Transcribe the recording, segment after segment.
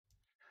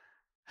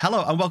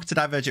Hello and welcome to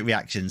Divergent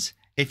Reactions.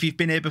 If you've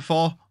been here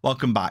before,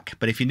 welcome back.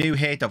 But if you're new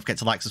here, don't forget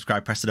to like,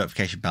 subscribe, press the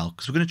notification bell,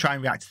 because we're going to try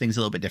and react to things a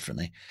little bit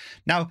differently.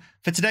 Now,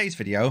 for today's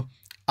video,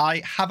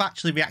 I have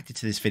actually reacted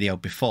to this video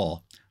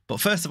before.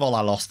 But first of all,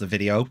 I lost the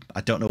video.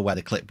 I don't know where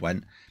the clip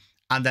went.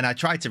 And then I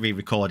tried to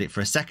re-record it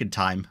for a second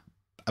time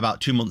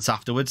about 2 months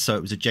afterwards. So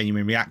it was a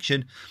genuine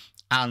reaction.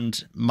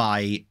 And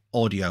my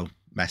audio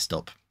messed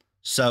up.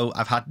 So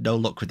I've had no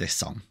luck with this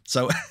song.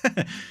 So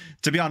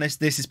to be honest,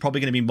 this is probably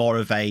going to be more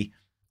of a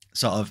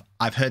sort of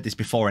I've heard this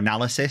before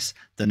analysis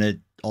than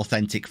an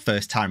authentic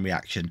first time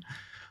reaction.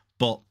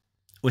 But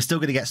we're still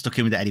going to get stuck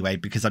in with it anyway,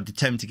 because I'm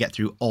determined to get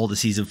through all the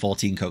season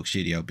 14 Coke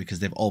Studio because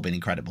they've all been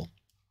incredible.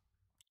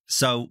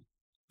 So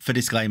for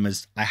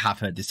disclaimers, I have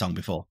heard this song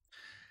before.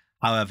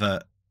 However,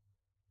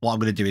 what I'm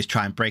going to do is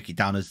try and break it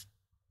down as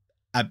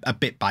a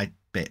bit by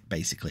bit,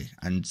 basically,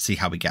 and see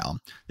how we get on.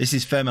 This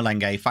is Phir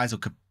Milenge,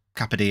 Faisal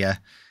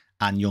Kapadia,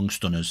 and Young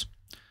Stunners.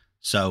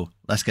 So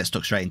let's get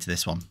stuck straight into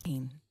this one.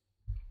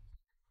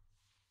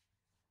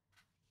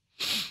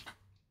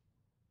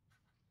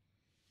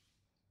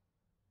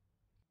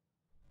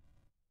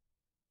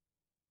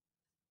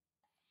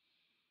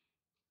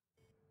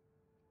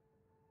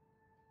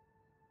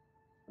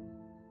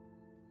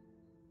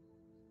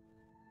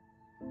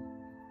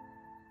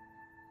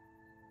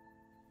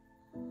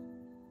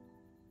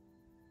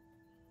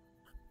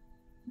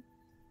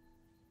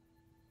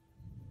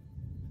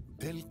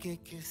 दिल के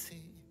किसी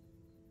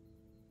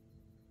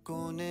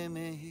कोने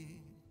में ही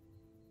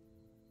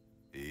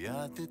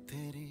याद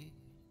तेरी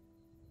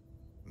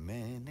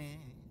मैंने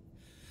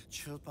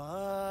छुपा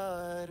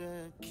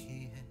रखी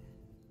है,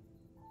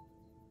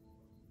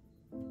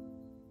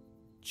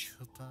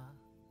 छुपा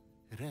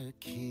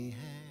रखी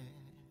है।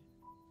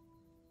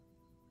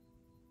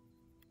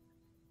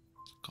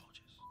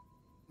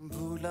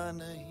 भूला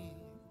नहीं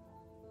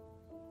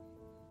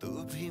तू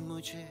भी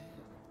मुझे,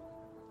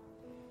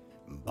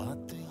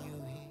 बात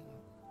यूं ही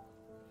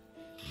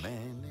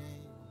मैंने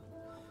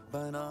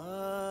बना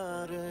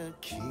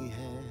रखी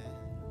है,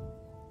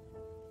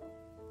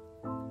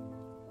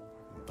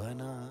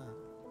 बना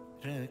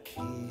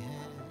रखी है।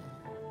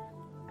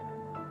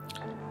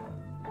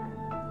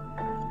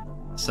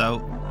 So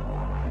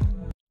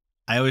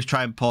I always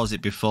try and pause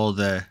it before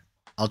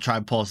I'll try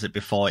and pause it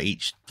before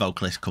each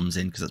vocalist comes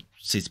in, because it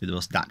seems to be the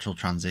most natural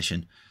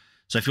transition.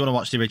 So if you want to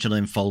watch the original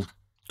in full,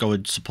 go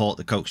and support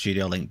the Coke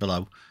Studio link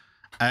below.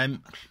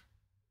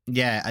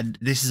 Yeah, and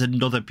this is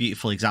another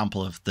beautiful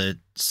example of the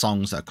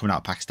songs that are coming out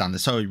of Pakistan. They're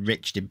so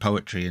enriched in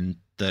poetry, and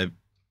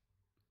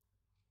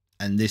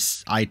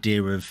this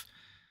idea of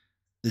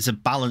there's a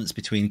balance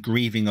between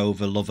grieving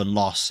over love and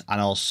loss,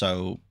 and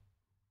also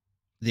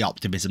the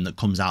optimism that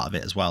comes out of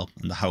it as well,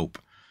 and the hope.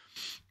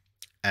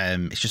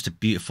 It's just a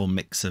beautiful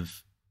mix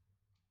of,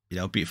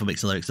 beautiful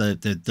mix of lyrics.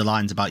 The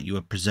lines about you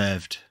are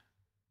preserved,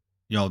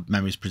 your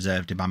memories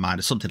preserved in my mind,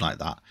 or something like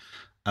that.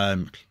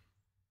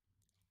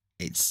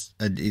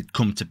 It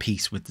come to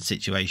peace with the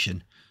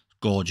situation.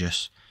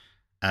 Gorgeous.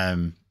 So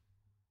I'm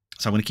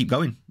going to keep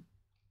going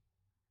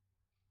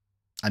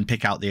and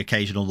pick out the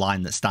occasional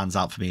line that stands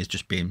out for me as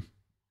just being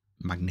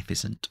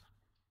magnificent.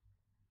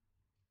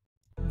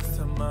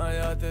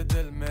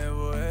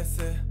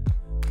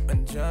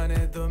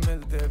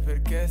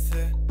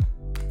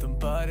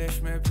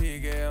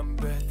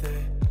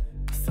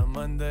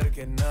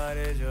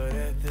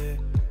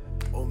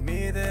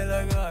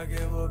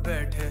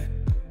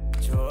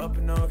 जो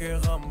अपनों के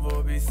गम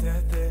वो भी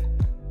सहते,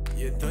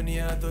 ये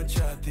दुनिया तो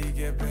चाहती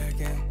के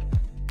बहके,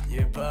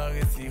 ये बाग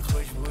सी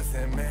खुशबू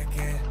से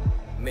महके।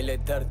 मिले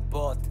दर्द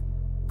बहुत,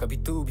 कभी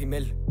तू भी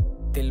मिल,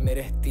 दिल में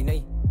रहती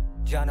नहीं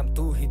जानम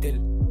तू ही दिल,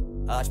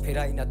 आज फिर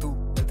आई ना तू,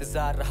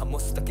 इंतजार रहा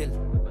मुस्तकिल,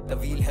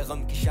 तवील है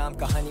गम की शाम,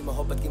 कहानी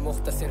मोहब्बत की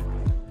मुख्तसर,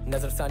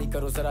 नजरसानी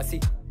करो जरा सी,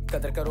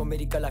 कदर करो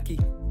मेरी कला की,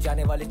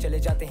 जाने वाले चले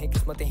जाते हैं,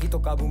 किस्मतें ही तो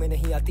काबू में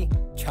नहीं आती,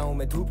 छाँव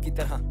में धूप की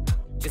तरह,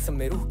 जिस्म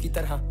में रूह की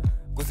तरह।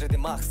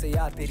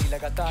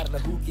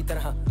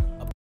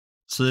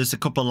 So there's a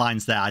couple of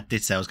lines there. I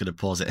did say I was going to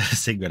pause it a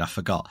singer and I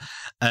forgot.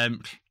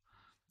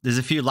 There's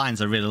a few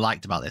lines I really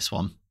liked about this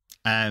one.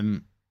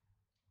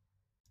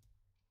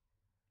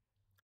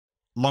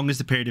 Long is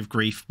the period of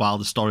grief while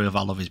the story of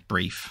our love is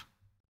brief.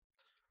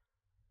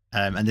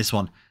 And this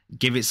one,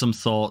 give it some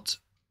thought,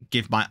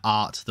 give my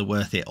art the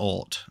worth it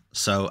ought.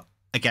 So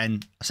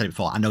again, I said it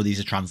before, I know these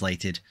are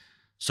translated,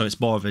 so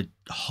it's more of a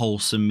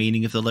wholesome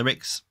meaning of the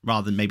lyrics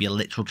rather than maybe a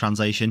literal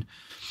translation.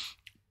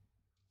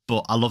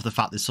 But I love the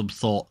fact there's some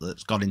thought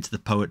that's gone into the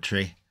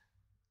poetry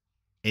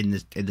in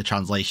the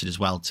translation as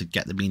well to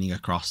get the meaning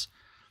across.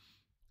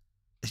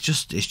 It's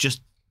just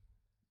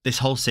this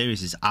whole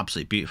series is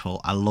absolutely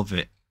beautiful. I love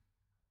it.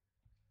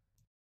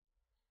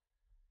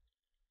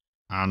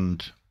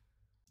 And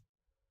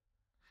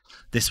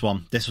this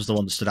was the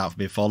one that stood out for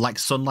me before. Like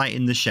sunlight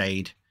in the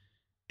shade,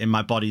 in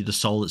my body the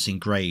soul that's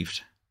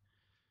engraved.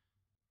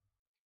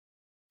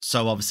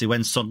 So obviously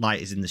when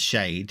sunlight is in the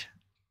shade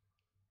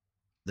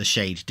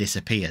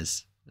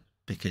disappears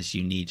because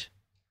you need...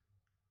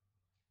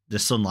 The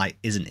sunlight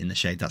isn't in the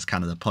shade. That's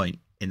kind of the point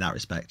in that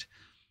respect.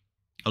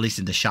 at least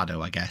in the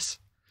shadow, I guess.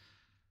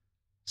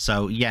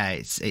 So yeah,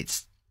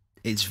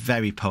 it's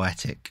very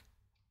poetic,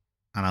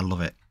 and I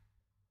love it.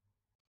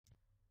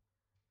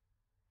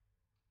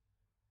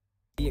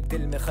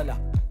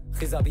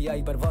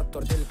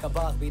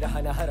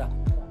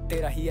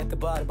 तेरा ही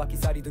एतबार बाकी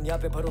सारी दुनिया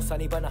पे भरोसा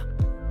नहीं बना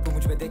तू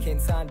मुझ में देखे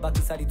इंसान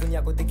बाकी सारी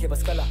दुनिया को दिखे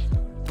बस कला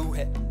तू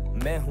है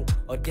मैं हूँ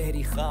और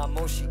गहरी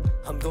खामोशी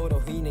हम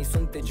दोनों ही नहीं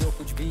सुनते जो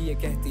कुछ भी ये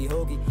कहती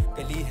होगी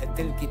गली है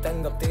दिल की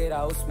तंग अब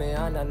तेरा उसमें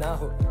आना ना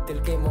हो दिल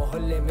के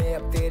मोहल्ले में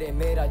अब तेरे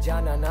मेरा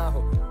जाना ना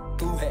हो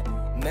तू है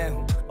मैं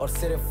हूँ और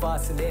सिर्फ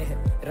फासले हैं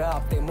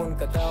राब्ते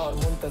मुनक़ता और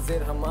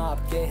मुंतज़िर हम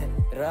आपके हैं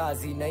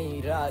राज़ी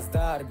नहीं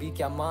राज़दार भी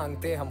क्या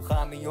मांगते हम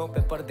खामियों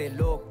पे पर्दे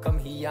लोग कम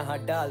ही यहाँ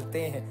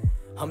डालते हैं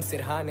हम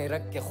सिरहाने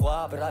रख के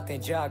ख्वाब रातें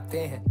जागते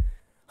हैं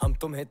हम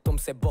तुम्हें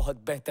तुमसे बहुत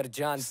बेहतर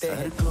जानते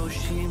हैं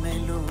सरगोशी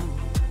में लूं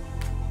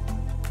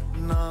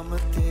नाम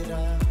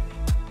तेरा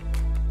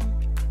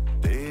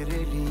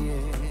तेरे लिए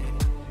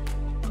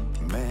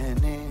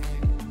मैंने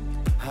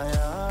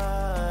हया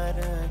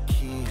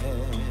रखी है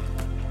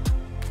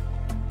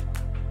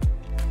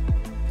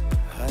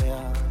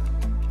हया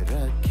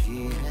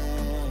रखी है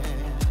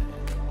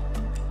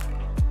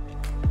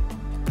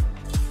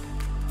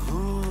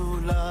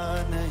भूला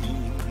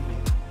नहीं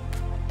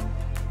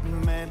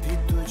मैं भी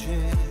तुझे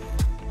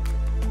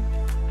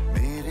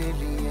मेरे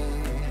लिए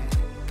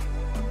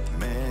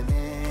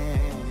मैंने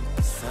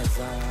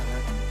सजा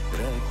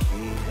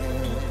रखी है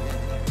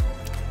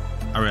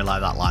I really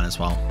like that line as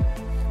well.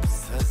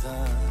 सजा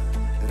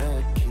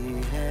रखी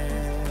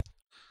है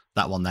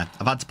That one there.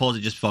 I've had to pause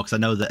it just before because I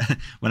know that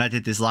when I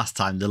did this last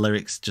time, the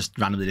lyrics just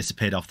randomly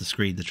disappeared off the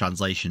screen, the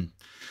translation.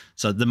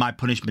 So my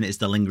punishment is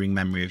the lingering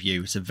memory of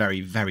you. It's a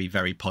very, very,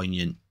 very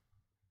poignant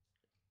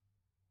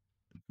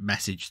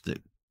message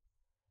that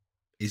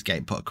is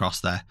getting put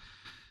across there,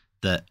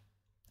 that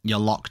you're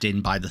locked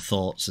in by the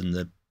thoughts and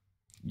the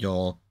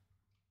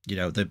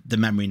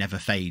memory never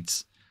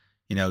fades.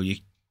 You know,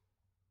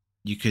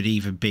 you could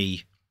even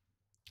be,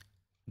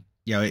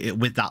 you know,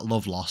 with that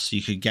love loss,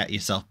 you could get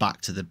yourself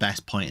back to the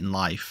best point in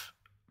life,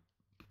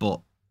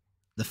 but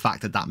the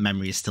fact that that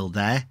memory is still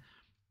there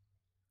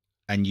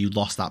and you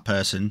lost that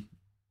person,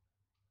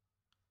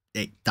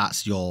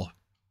 that's your,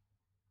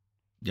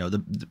 you know,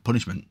 the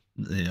punishment.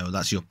 You know,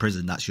 that's your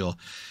prison. That's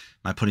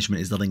my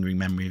punishment is the lingering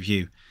memory of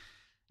you.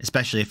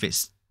 Especially if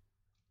it's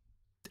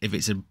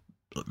a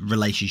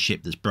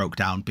relationship that's broke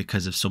down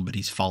because of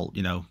somebody's fault,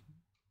 you know,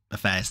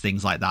 affairs,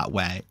 things like that,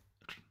 where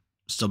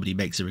somebody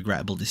makes a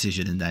regrettable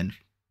decision and then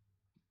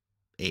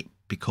it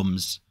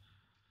becomes,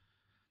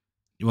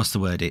 what's the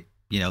word?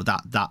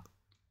 That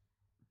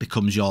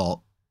becomes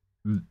your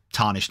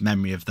tarnished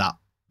memory of that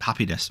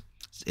happiness.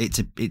 It's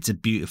a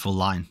beautiful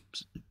line,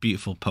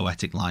 beautiful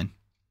poetic line.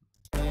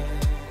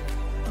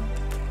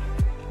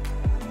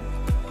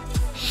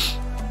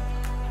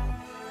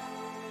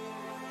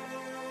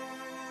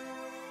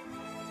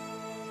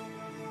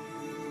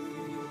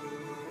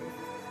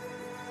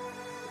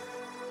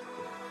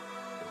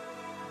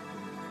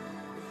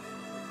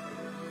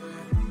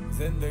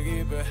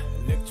 जिंदगी पे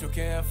लिख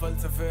चुके हैं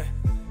फलसफे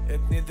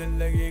इतनी दिल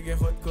लगी कि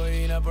खुद को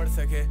ही ना पढ़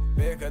सके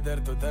बेकदर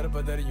तो दर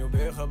बदर यूं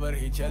बेखबर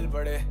ही चल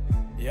पड़े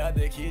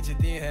यादें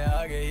खींचती हैं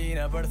आगे ही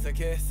ना बढ़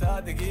सके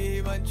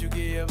सादगी बन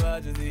चुकी है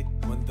बाजुदी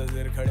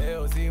मुंतजिर खड़े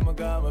उसी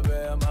मकाम पे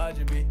हम आज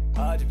भी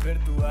आज फिर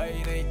तू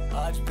आई नहीं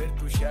आज फिर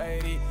तू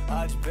शायरी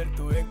आज फिर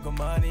तू एक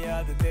गुमान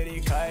याद तेरी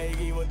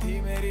खाएगी वो थी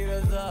मेरी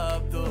रजा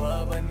अब तो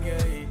हाँ बन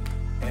गई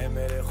ऐ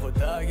मेरे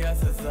खुदा क्या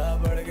सजा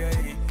बढ़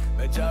गई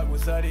मैं जागूं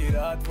सारी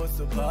रात वो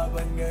सुबह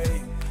बन गई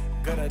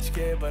गरज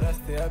के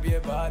बरसते अब ये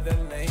बादल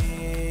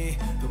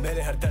नहीं तू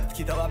मेरे हर दर्द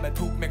की दवा मैं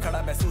धूप में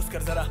खड़ा महसूस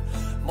कर जरा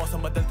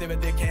मौसम बदलते हुए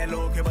देखे हैं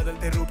लोगों के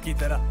बदलते रूप की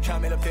तरह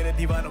शामिल अब तेरे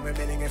दीवानों में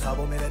मिलेंगे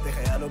ख्वाबों में रहते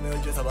ख्यालों में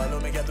उलझे सवालों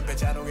में क्या तू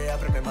पहचानोगे या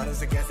फिर मेहमानों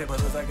से कैसे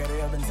भरोसा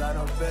करे अब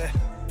इंसानों पे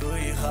तू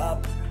ही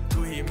ख्वाब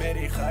तू ही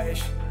मेरी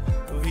ख्वाहिश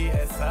तू ही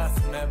एहसास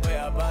मैं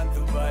बयाबान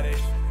तू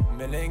बारिश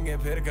मिलेंगे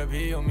फिर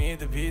कभी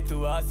उम्मीद भी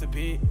तू आस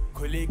भी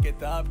खुली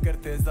किताब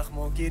करते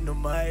जख्मों की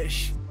नुमाइश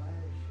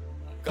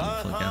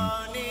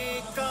कहानी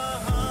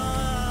कहाँ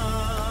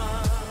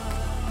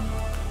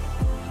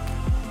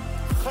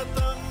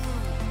खत्म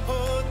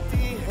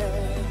होती है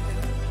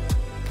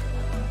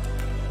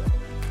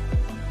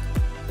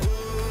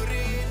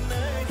पूरी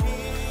नहीं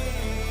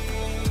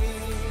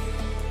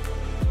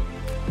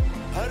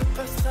हर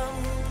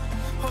कसम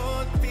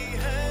होती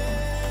है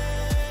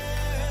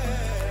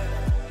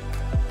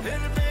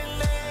फिर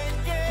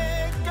मिलेंगे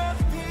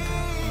कभी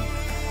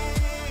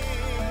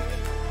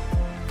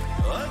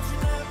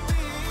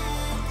अजनबी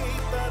की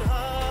तरह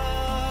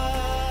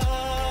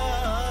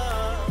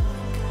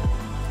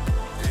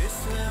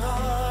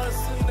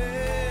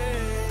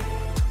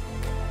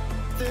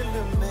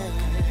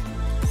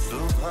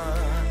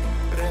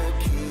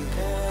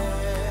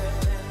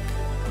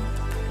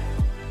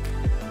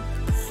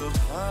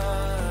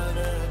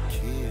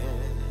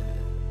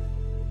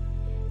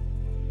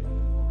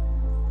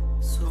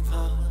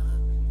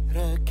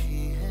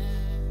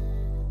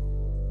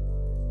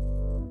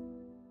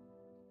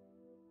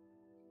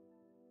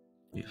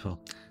beautiful.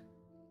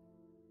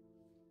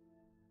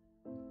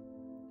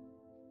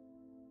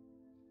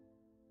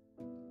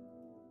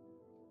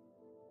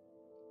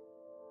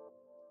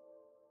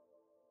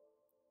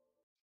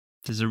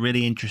 There's a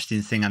really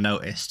interesting thing I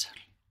noticed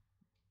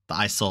that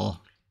I saw,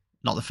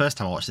 not the first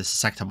time I watched this, the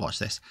second time I watched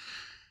this.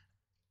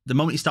 The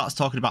moment he starts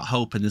talking about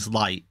hope and there's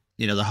light,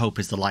 you know, the hope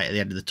is the light at the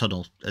end of the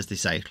tunnel, as they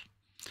say.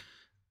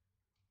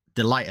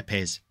 The light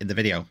appears in the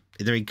video.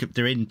 They're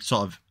in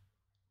sort of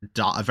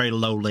dark, a very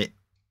low lit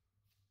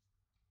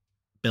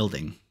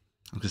building.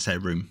 I'm going to say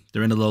room.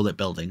 They're in a low lit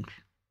building.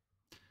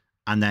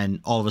 And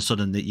then all of a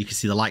sudden you can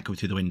see the light coming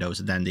through the windows,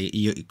 and then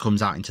it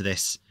comes out into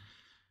this.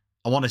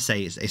 I want to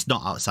say it's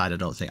not outside, I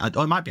don't think.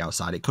 Or it might be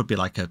outside. It could be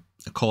like a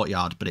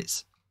courtyard, but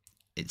it's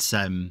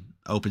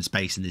open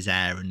space and there's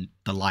air and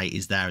the light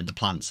is there and the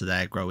plants are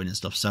there growing and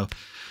stuff. So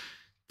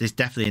there's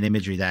definitely an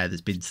imagery there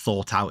that's been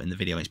thought out in the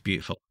video. It's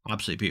beautiful.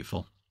 Absolutely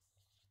beautiful.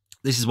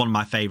 This is one of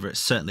my favourites,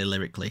 certainly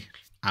lyrically,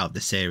 out of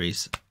the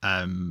series.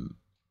 I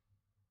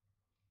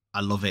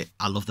love it.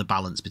 I love the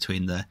balance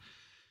between the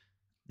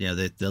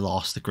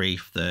loss, the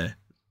grief, the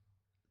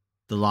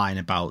line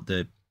about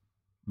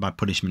my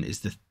punishment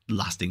is the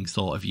lasting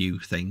thought of you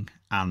thing.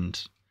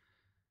 And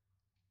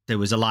there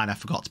was a line I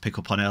forgot to pick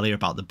up on earlier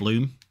about the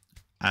bloom.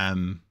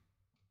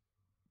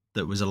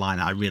 That was a line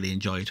I really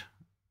enjoyed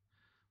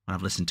when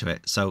I've listened to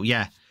it. So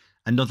yeah,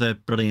 another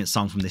brilliant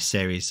song from this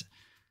series.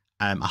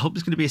 I hope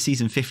there's going to be a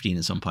season 15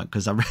 at some point,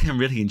 because I'm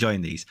really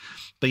enjoying these.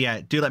 But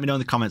yeah, do let me know in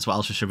the comments what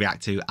else I should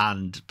react to,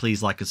 and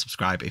please like and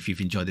subscribe if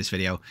you've enjoyed this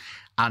video,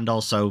 and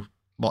also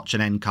watch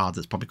an end card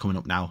that's probably coming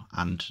up now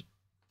and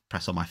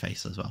press on my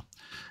face as well.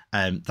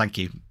 Thank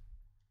you.